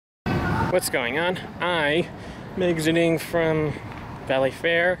What's going on? I am exiting from Valley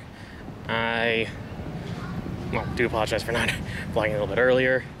Fair. I do apologize for not vlogging a little bit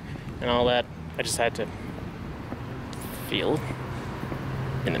earlier and all that. I just had to feel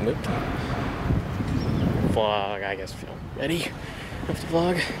in the mood. Vlog, I guess, feel ready of the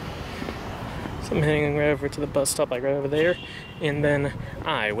vlog. So I'm heading right over to the bus stop, like right over there, and then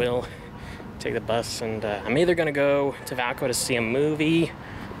I will take the bus, and I'm either gonna go to Valco to see a movie,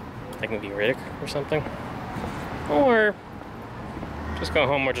 like movie Riddick or something, or just go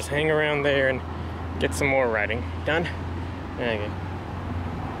home or just hang around there and get some more writing done. Okay.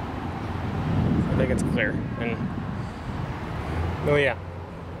 I think it's clear. And oh yeah,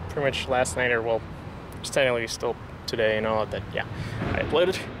 pretty much last night, or well, just technically still today and all of that. Yeah, I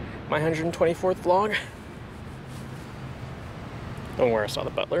uploaded my 124th vlog. Don't where I saw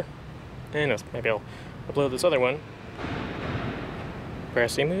the butler. And maybe I'll upload this other one where I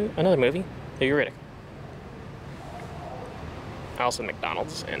see another movie, maybe Riddick. I also had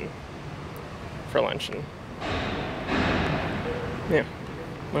McDonald's and for lunch, and yeah,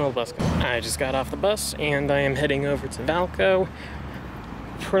 my old bus. I just got off the bus and I am heading over to Valco,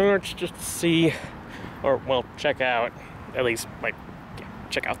 pretty much just to see, or well, check out, at least like, yeah,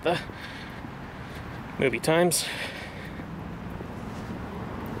 check out the movie times.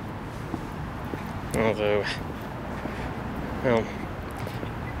 Although, well,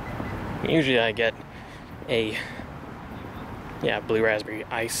 usually I get a, Blue Raspberry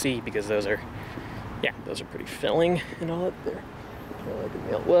Icy, because those are pretty filling and all that there.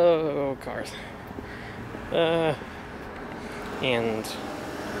 Whoa, cars. And,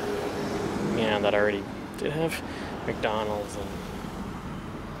 yeah, that already did have McDonald's, and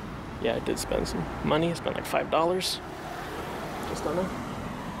yeah, I did spend some money. I spent like $5 just on a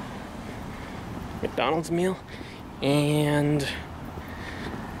McDonald's meal, and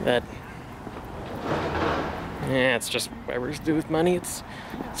that, yeah, it's just whatever to do with money. It's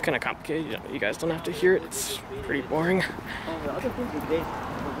kind of complicated. You guys don't have to hear it. It's pretty boring.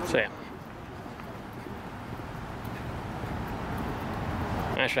 So yeah.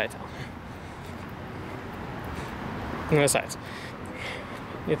 How should I tell? And besides,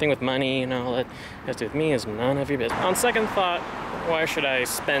 anything with money and all that has to do with me is none of your business. On second thought, why should I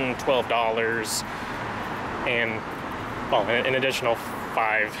spend $12 and, well, an additional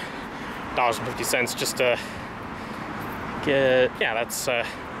 $5.50 just to get, yeah, that's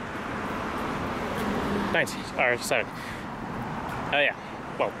 19 or 7. Yeah,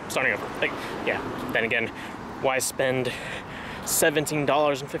 well, starting over. Like, yeah, then again, why spend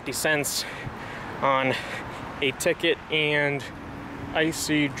 $17.50 on a ticket and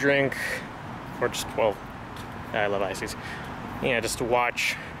icy drink, or just, well, I love ices. Yeah, just to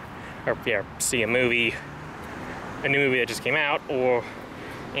watch, or yeah, see a movie, a new movie that just came out, or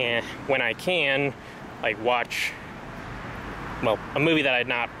when I can, like, watch, well, a movie that I'd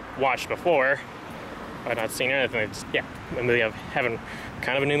not watched before, I'd not seen anything. It's, yeah, a movie I haven't,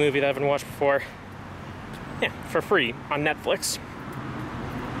 kind of a new movie that I haven't watched before. Yeah, for free on Netflix.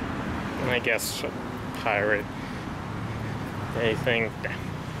 And I guess pirate anything,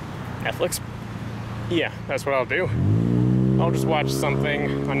 Netflix. Yeah, that's what I'll do. I'll just watch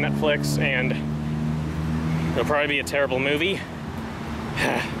something on Netflix, and it'll probably be a terrible movie.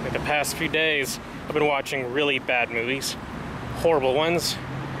 Like the past few days, I've been watching really bad movies. Horrible ones.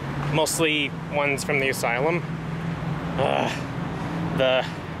 Mostly ones from the asylum. The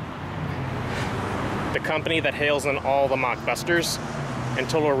company that hails in all the mockbusters and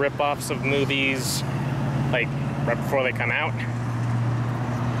total rip-offs of movies, like, right before they come out.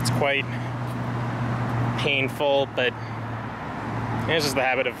 It's quite painful, but it's just the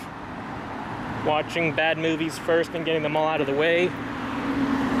habit of watching bad movies first and getting them all out of the way,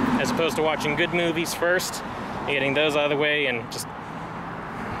 as opposed to watching good movies first and getting those out of the way and just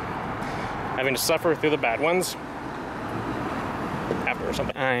having to suffer through the bad ones after or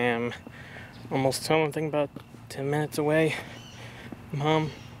something. I am almost home. I'm thinking about 10 minutes away from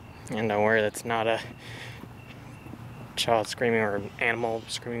home. And don't worry, that's not a child screaming or an animal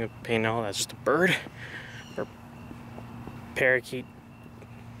screaming of pain. No, that's just a bird or parakeet,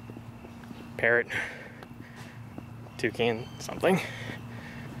 parrot, toucan, something.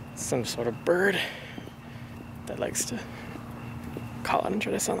 Some sort of bird that likes to call out and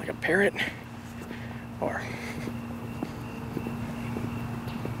try to sound like a parrot, or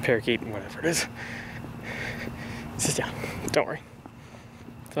parakeet, whatever it is. Just, yeah, don't worry.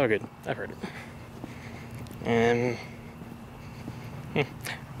 It's all good. I've heard it. And I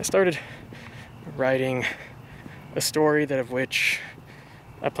started writing a story that of which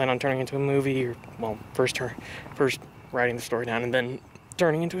I plan on turning into a movie, or, well, first writing the story down and then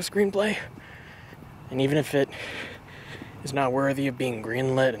turning into a screenplay. And even if it is not worthy of being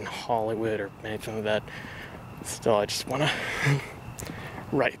greenlit in Hollywood or anything like that, still, I just want to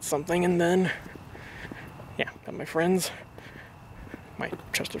write something and then, yeah, have my friends, my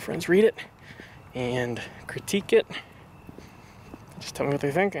trusted friends, read it and critique it. Just tell me what they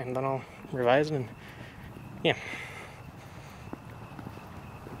think, and then I'll revise it, and yeah,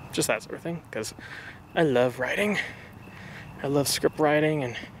 just that sort of thing, because I love writing. I love script writing,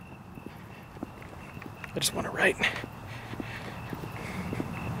 and I just want to write.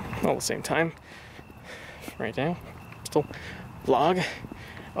 All at the same time, right now, still vlog.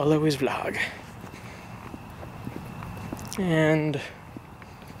 I'll always vlog. And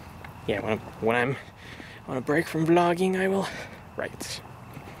yeah, when I'm on a break from vlogging, I will write.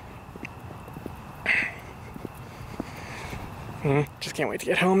 Just can't wait to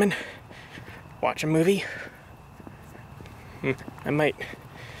get home and watch a movie. I might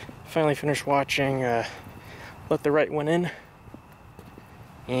finally finish watching Let the Right One In,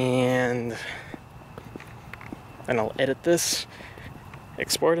 and then I'll edit this,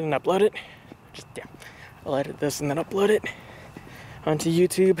 export it, and upload it. I'll edit this and then upload it onto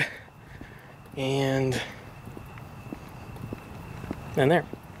YouTube, and there.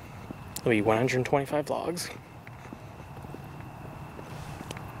 It'll be 125 vlogs.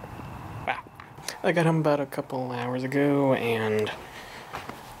 Wow. I got home about a couple hours ago, and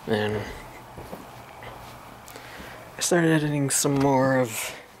then I started editing some more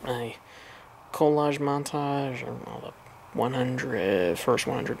of my collage montage of all the first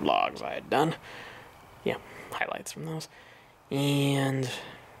 100 vlogs I had done. Yeah, highlights from those. And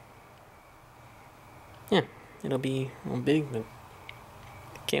yeah, it'll be big, but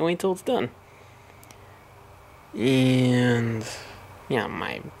can't wait till it's done. And yeah,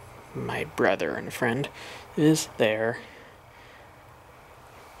 my brother and friend is there.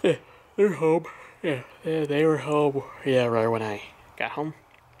 Yeah, they're home. Yeah, they were home. Yeah, right when I got home.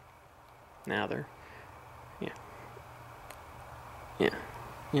 Now they're, yeah,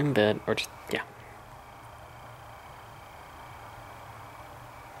 in bed, or just, yeah.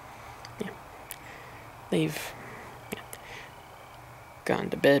 They've gone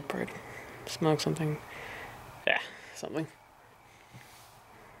to bed, probably smoked something. Yeah, something.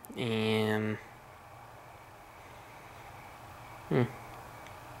 And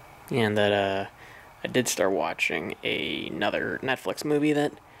and that I did start watching another Netflix movie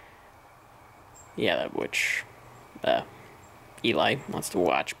that which Eli wants to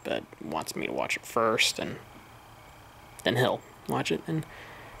watch, but wants me to watch it first, and then he'll watch it. And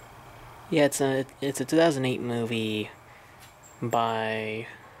yeah, it's a 2008 movie by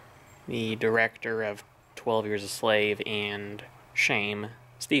the director of 12 Years a Slave and Shame,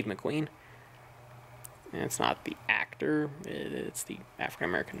 Steve McQueen. And it's not the actor, it's the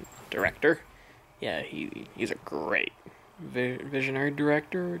African-American director. Yeah, he's a great visionary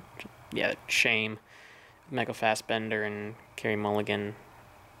director. Yeah, Shame, Michael Fassbender and Carey Mulligan.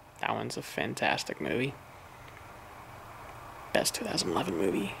 That one's a fantastic movie. Best 2011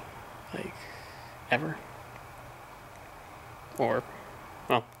 movie, like, ever. Or,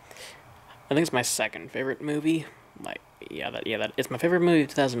 well, I think it's my second favorite movie. Like, that it's my favorite movie of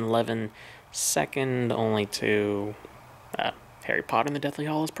 2011. Second only to Harry Potter and the Deathly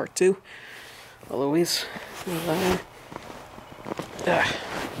Hallows Part 2. I'll always love that one.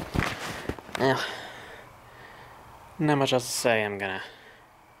 Yeah. Not much else to say. I'm gonna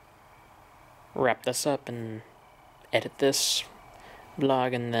wrap this up and edit this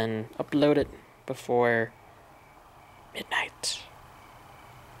vlog and then upload it before midnight.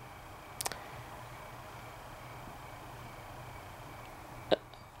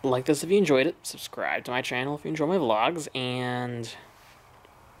 Like this if you enjoyed it, subscribe to my channel if you enjoy my vlogs, and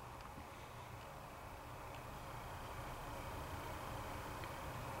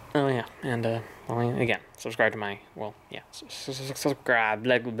oh yeah, and again, subscribe to my, subscribe,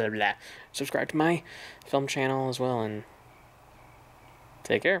 blah blah blah, subscribe to my film channel as well, and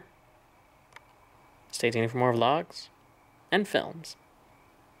take care. Stay tuned for more vlogs and films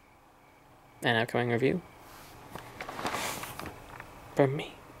and upcoming review from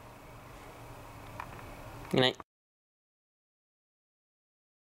me. Good night.